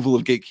the removal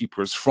of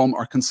gatekeepers from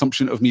our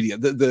consumption of media,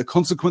 the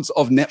consequence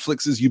of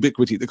Netflix's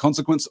ubiquity, the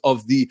consequence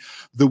of the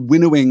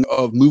winnowing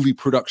of movie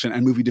production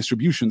and movie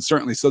distribution,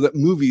 certainly, so that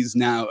movies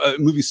now,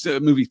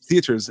 movie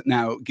theaters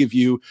now give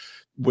you,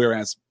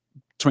 whereas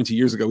 20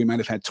 years ago we might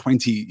have had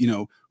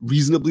 20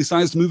 reasonably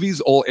sized movies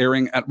all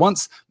airing at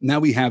once. Now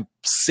we have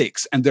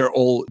 6, and they're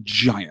all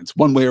giant.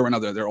 One way or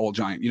another, they're all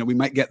giant. We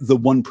might get the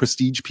one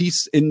prestige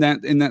piece in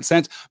that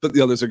set, but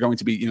the others are going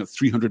to be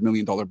 $300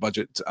 million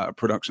budget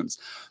productions.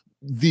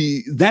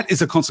 That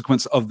is a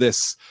consequence of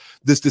this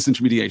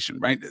disintermediation,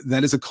 right?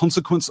 That is a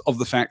consequence of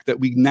the fact that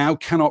we now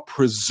cannot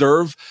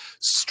preserve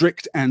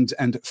strict and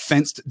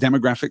fenced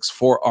demographics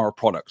for our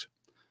product.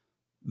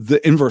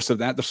 The inverse of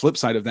that, the flip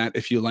side of that,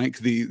 if you like,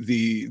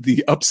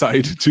 the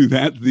upside to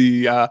that,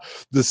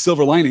 the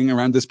silver lining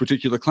around this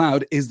particular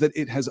cloud is that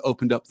it has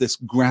opened up this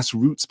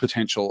grassroots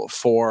potential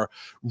for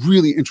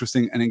really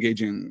interesting and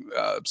engaging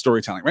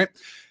storytelling, right?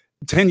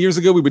 10 years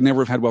ago, we would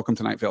never have had Welcome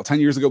to Night Vale. 10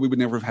 years ago, we would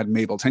never have had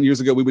Mabel. 10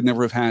 years ago, we would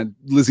never have had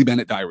Lizzie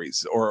Bennet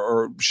Diaries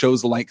or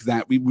shows like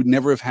that. We would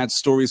never have had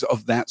stories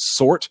of that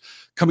sort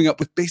coming up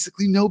with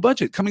basically no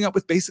budget, coming up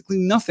with basically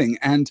nothing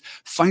and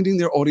finding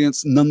their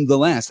audience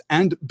nonetheless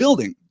and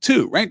building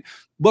too, right?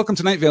 Welcome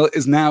to Night Vale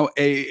is now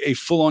a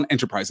full-on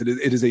enterprise. It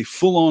is a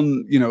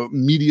full-on,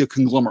 media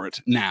conglomerate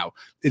now.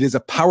 It is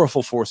a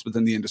powerful force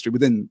within the industry,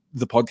 within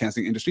the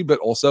podcasting industry, but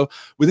also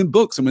within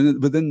books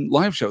and within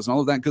live shows and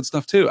all of that good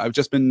stuff too. I've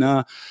just been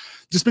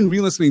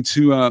re-listening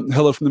to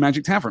Hello from the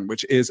Magic Tavern,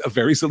 which is a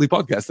very silly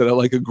podcast that I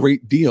like a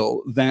great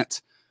deal, that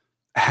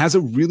has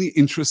a really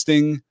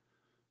interesting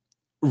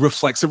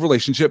reflexive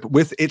relationship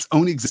with its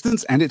own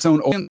existence and its own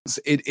audience.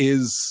 It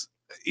is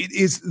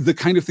the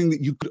kind of thing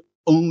that you could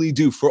only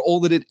do, for all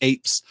that it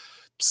apes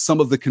some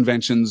of the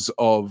conventions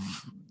of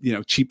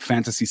cheap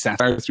fantasy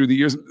satire through the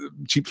years,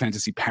 cheap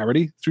fantasy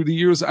parody through the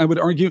years, I would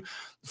argue.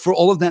 For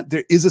all of that,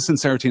 there is a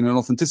sincerity and an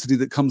authenticity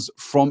that comes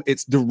from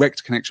its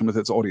direct connection with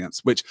its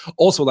audience, which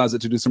also allows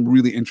it to do some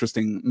really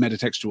interesting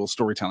metatextual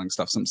storytelling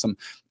stuff, some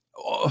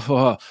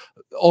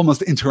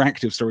almost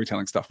interactive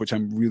storytelling stuff, which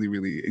I'm really,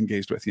 really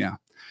engaged with.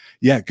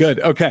 Yeah, good.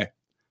 Okay.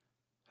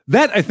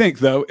 That, I think,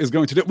 though, is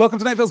going to do. Welcome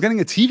to Night Vale's getting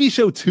a TV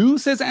show too,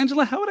 says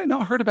Angela. How would I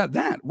not heard about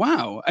that?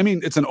 Wow. I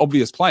mean, it's an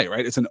obvious play,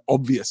 right? It's an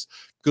obvious,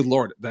 good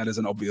Lord, that is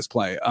an obvious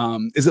play.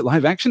 Is it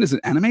live action? Is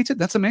it animated?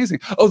 That's amazing.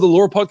 Oh, the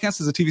Lore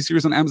Podcast is a TV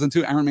series on Amazon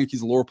too. Aaron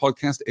Mahnke's Lore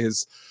Podcast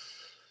is,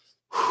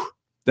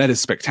 that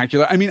is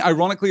spectacular. I mean,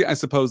 ironically, I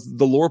suppose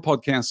the Lore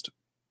Podcast,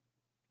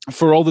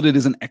 for all that it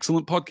is an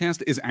excellent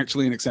podcast, is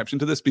actually an exception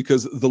to this,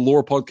 because the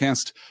Lore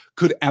Podcast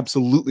could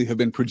absolutely have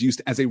been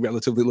produced as a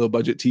relatively low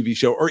budget TV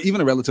show or even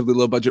a relatively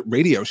low budget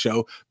radio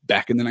show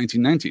back in the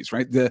 1990s,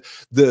 right?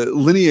 The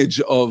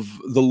lineage of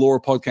the Lore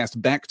Podcast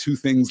back to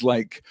things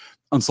like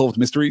Unsolved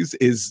Mysteries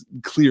is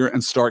clear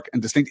and stark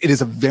and distinct. It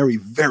is a very,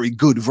 very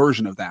good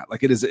version of that.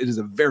 Like, it is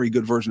a very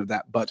good version of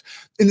that. But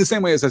in the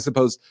same way as, I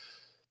suppose,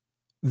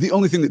 the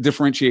only thing that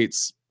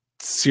differentiates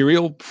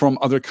Serial from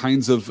other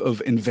kinds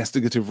of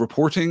investigative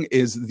reporting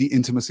is the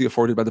intimacy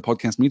afforded by the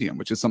podcast medium,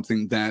 which is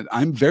something that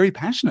I'm very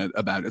passionate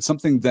about. It's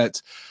something that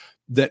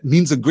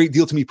means a great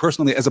deal to me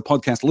personally as a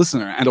podcast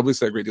listener, and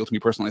obviously a great deal to me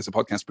personally as a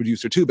podcast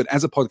producer too. But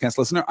as a podcast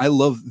listener, I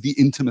love the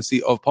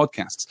intimacy of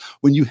podcasts.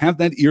 When you have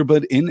that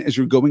earbud in as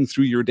you're going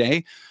through your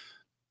day,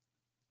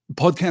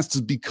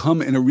 podcasts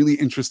become, in a really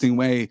interesting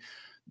way,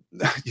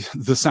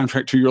 the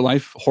soundtrack to your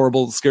life.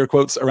 Horrible scare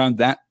quotes around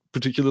that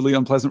particularly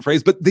unpleasant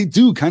phrase, but they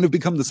do kind of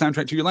become the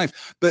soundtrack to your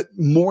life. But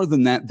more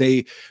than that,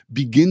 they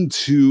begin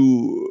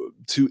to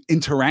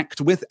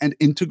interact with and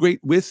integrate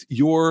with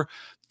your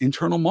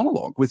internal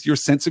monologue, with your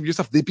sense of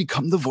yourself. They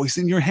become the voice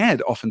in your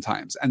head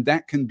oftentimes. And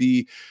that can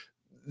be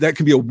that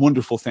can be a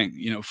wonderful thing.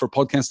 You know, for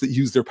podcasts that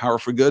use their power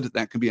for good,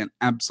 that can be an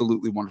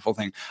absolutely wonderful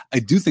thing. I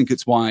do think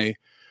it's why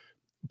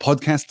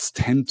podcasts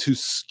tend to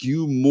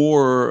skew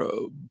more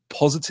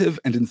positive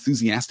and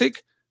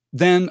enthusiastic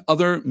than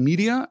other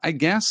media, I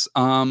guess.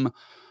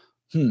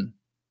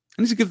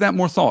 I need to give that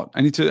more thought.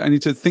 I need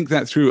to think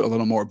that through a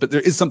little more. But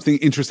there is something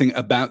interesting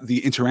about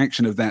the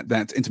interaction of that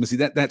intimacy,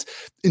 that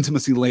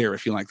intimacy layer,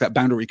 if you like, that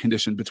boundary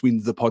condition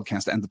between the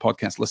podcast and the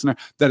podcast listener.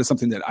 That is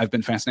something that I've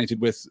been fascinated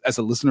with as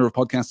a listener of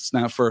podcasts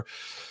now for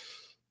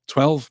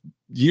 12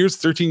 years,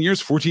 13 years,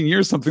 14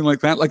 years, something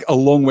like that, like a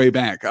long way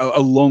back.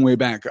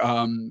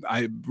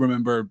 I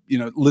remember,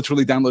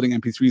 literally downloading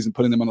MP3s and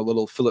putting them on a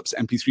little Philips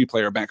MP3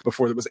 player back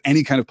before there was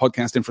any kind of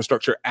podcast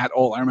infrastructure at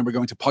all. I remember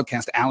going to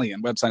Podcast Alley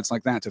and websites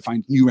like that to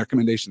find new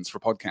recommendations for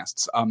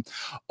podcasts,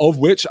 of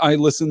which I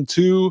listened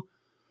to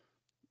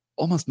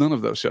almost none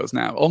of those shows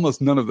now.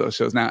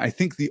 I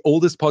think the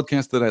oldest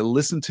podcast that I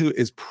listen to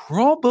is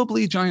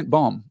probably Giant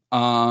Bomb,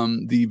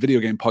 the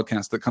video game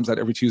podcast that comes out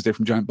every Tuesday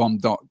from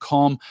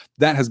giantbomb.com.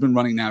 That has been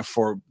running now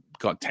for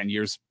 10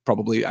 years,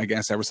 probably, I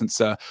guess, ever since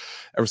Jeff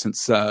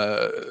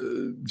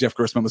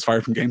Gerstmann was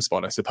fired from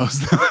GameSpot, I suppose.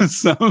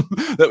 So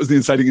that was the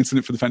inciting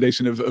incident for the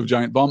foundation of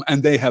Giant Bomb.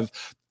 And they have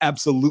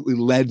absolutely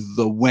led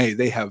the way.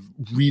 They have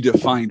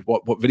redefined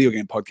what video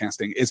game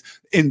podcasting is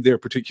in their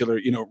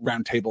particular,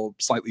 roundtable,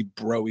 slightly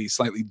bro-y,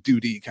 slightly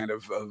duty kind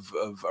of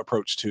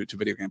approach to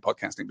video game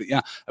podcasting. But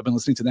yeah, I've been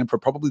listening to them for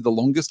probably the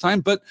longest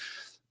time, but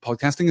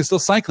podcasting is still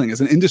cycling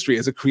as an industry,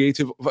 as a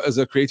creative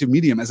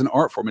medium, as an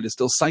art form. It is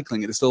still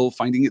cycling. It is still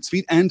finding its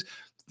feet, and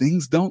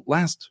things don't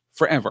last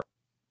forever.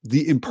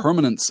 The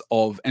impermanence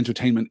of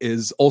entertainment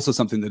is also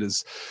something that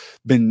has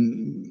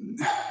been,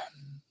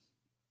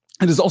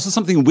 it is also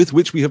something with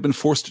which we have been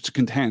forced to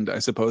contend, I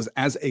suppose,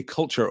 as a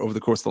culture over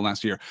the course of the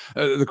last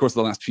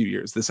few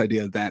years. This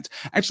idea that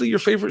actually your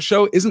favorite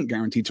show isn't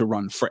guaranteed to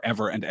run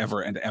forever and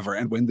ever and ever,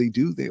 and when they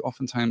do, they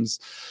oftentimes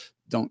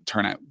don't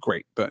turn out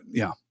great. But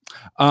yeah.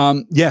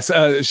 Yes,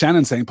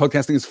 Shannon saying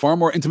podcasting is far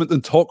more intimate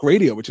than talk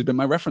radio, which had been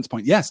my reference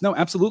point. Yes, no,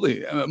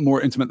 absolutely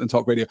more intimate than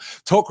talk radio.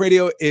 Talk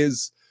radio in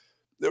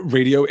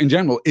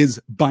general is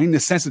by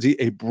necessity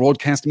a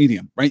broadcast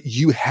medium, right?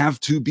 You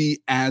have to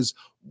be as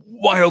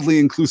wildly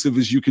inclusive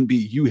as you can be.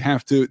 You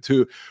have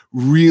to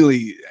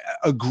really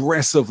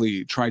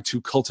aggressively try to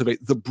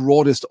cultivate the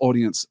broadest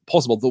audience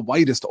possible, the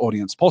widest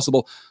audience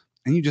possible.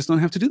 And you just don't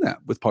have to do that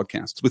with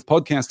podcasts. With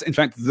podcasts, in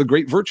fact, the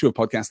great virtue of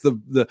podcasts,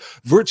 the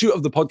virtue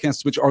of the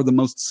podcasts which are the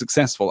most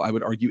successful, I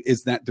would argue,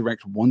 is that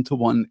direct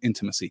one-to-one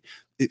intimacy.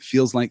 It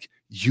feels like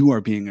you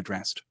are being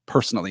addressed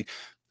personally.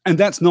 And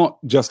that's not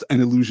just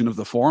an illusion of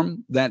the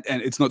form, and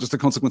it's not just a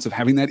consequence of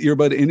having that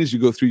earbud in as you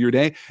go through your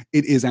day.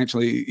 It is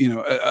actually,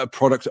 a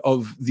product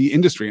of the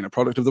industry and a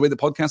product of the way that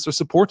podcasts are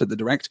supported. The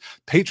direct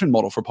patron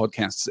model for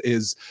podcasts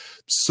is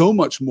so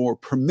much more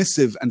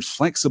permissive and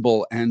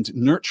flexible and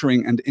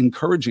nurturing and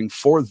encouraging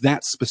for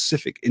that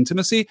specific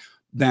intimacy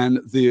than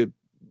the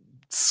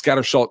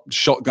scattershot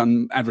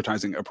shotgun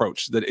advertising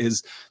approach that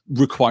is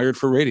required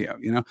for radio.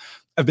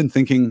 I've been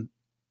thinking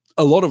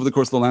a lot over the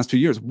course of the last 2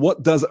 years.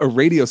 What does a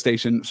radio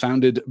station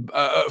funded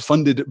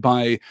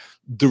by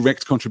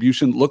direct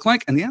contribution look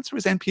like? And the answer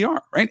is NPR,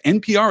 right?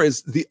 NPR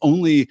is the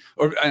only,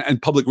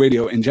 and public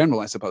radio in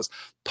general, I suppose.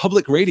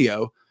 Public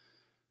radio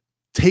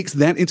takes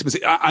that intimacy.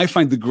 I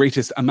find the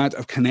greatest amount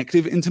of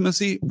connective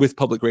intimacy with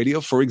public radio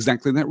for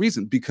exactly that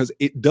reason, because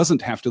it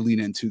doesn't have to lean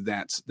into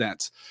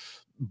that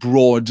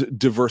broad,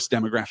 diverse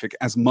demographic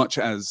as much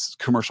as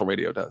commercial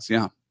radio does.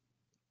 Yeah.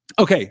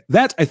 Okay,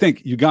 that, I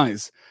think, you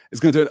guys, is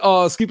going to do it.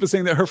 Oh, Skeep is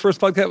saying that her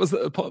first podcast was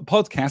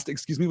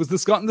the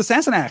Scott and the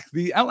Sassenach,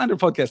 the Outlander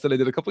podcast that I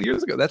did a couple of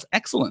years ago. That's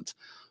excellent.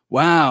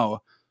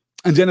 Wow.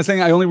 And Jenna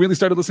saying, I only really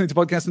started listening to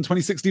podcasts in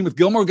 2016 with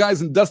Gilmore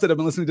Guys and Dusted. I've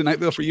been listening to Night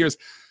Vale for years.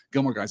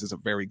 Gilmore Guys is a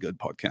very good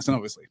podcast. And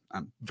obviously,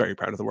 I'm very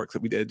proud of the work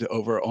that we did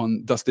over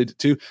on Dusted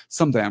too.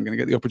 Someday I'm going to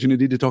get the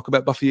opportunity to talk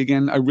about Buffy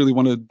again. I really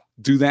want to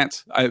do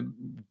that. I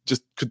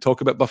just could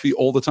talk about Buffy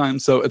all the time.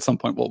 So at some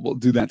point, we'll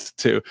do that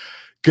too.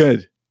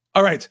 Good.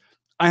 All right.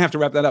 I have to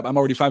wrap that up. I'm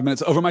already 5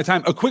 minutes over my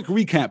time. A quick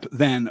recap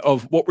then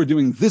of what we're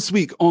doing this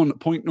week on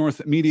Point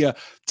North Media.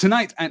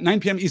 Tonight at 9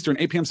 p.m. Eastern,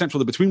 8 p.m. Central,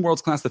 the Between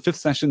Worlds class, the 5th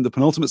session, the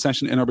penultimate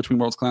session in our Between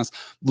Worlds class,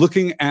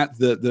 looking at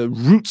the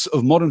roots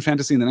of modern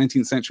fantasy in the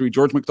 19th century,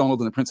 George MacDonald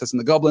and the Princess and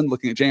the Goblin,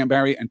 looking at J.M.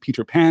 Barrie and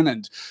Peter Pan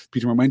and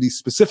Peter Mormendi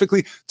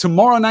specifically.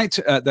 Tomorrow night,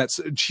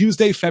 that's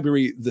Tuesday,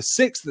 February the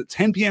 6th, at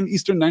 10 p.m.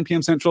 Eastern, 9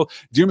 p.m. Central,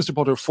 Dear Mr.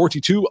 Potter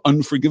 42,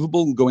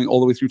 Unforgivable, going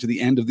all the way through to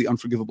the end of the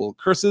Unforgivable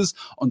Curses.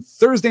 On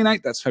Thursday night,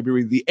 that's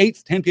February the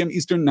 8th, 10 p.m.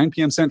 Eastern, 9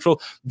 p.m.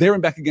 Central, There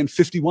and Back Again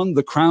 51,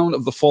 The Crown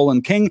of the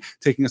Fallen King,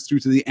 taking us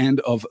through to the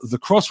end of The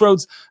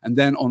Crossroads. And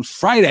then on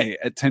Friday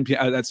at 10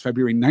 p.m., that's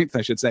February 9th,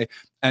 I should say,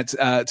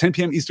 at 10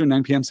 p.m. Eastern,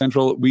 9 p.m.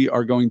 Central. We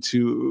are going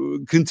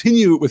to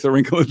continue with A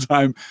Wrinkle in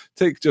Time,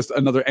 take just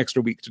another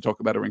extra week to talk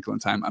about A Wrinkle in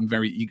Time. I'm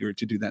very eager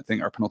to do that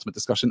thing, our penultimate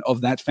discussion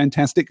of that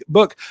fantastic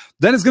book.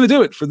 That is going to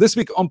do it for this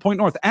week on Point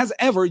North. As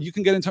ever, you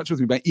can get in touch with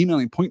me by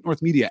emailing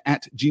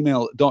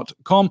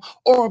pointnorthmedia@gmail.com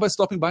or by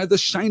stopping by the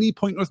shiny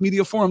Point North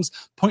Media forums,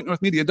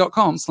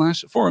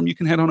 pointnorthmedia.com/forum. You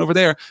can head on over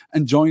there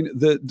and join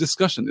the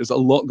discussion. There's a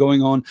lot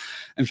going on.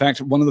 In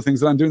fact, one of the things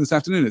that I'm doing this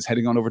afternoon is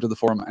heading on over to the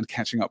forum and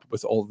catching up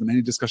with all of the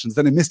many discussions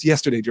that I missed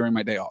yesterday during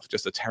my day off.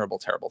 Just a terrible,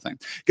 terrible thing.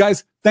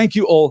 Guys, thank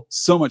you all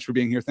so much for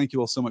being here. Thank you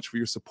all so much for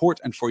your support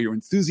and for your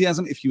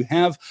enthusiasm. If you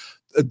have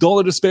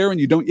 $1 to spare and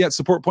you don't yet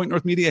support Point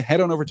North Media,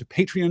 head on over to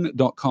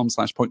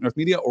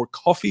patreon.com/pointnorthmedia or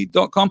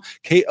coffee.com,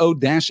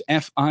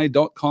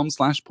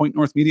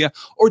 ko-fi.com/pointnorthmedia,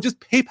 or just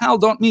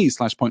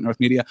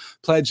paypal.me/pointnorthmedia.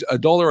 Pledge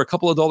 $1, a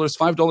couple of dollars,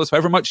 $5,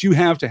 however much you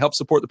have to help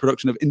support the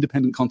production of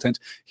independent content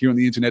here on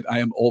the internet. I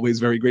am always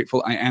very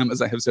grateful. I am,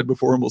 as I have said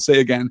before and will say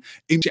again,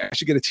 I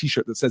should get a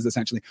t-shirt that says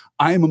essentially,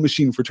 I am a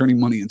machine for turning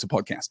money into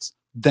podcasts.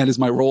 That is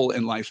my role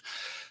in life.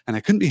 And I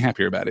couldn't be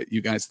happier about it.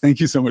 You guys, thank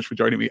you so much for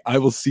joining me. I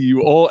will see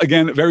you all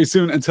again very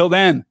soon. Until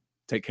then,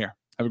 take care.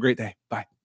 Have a great day. Bye.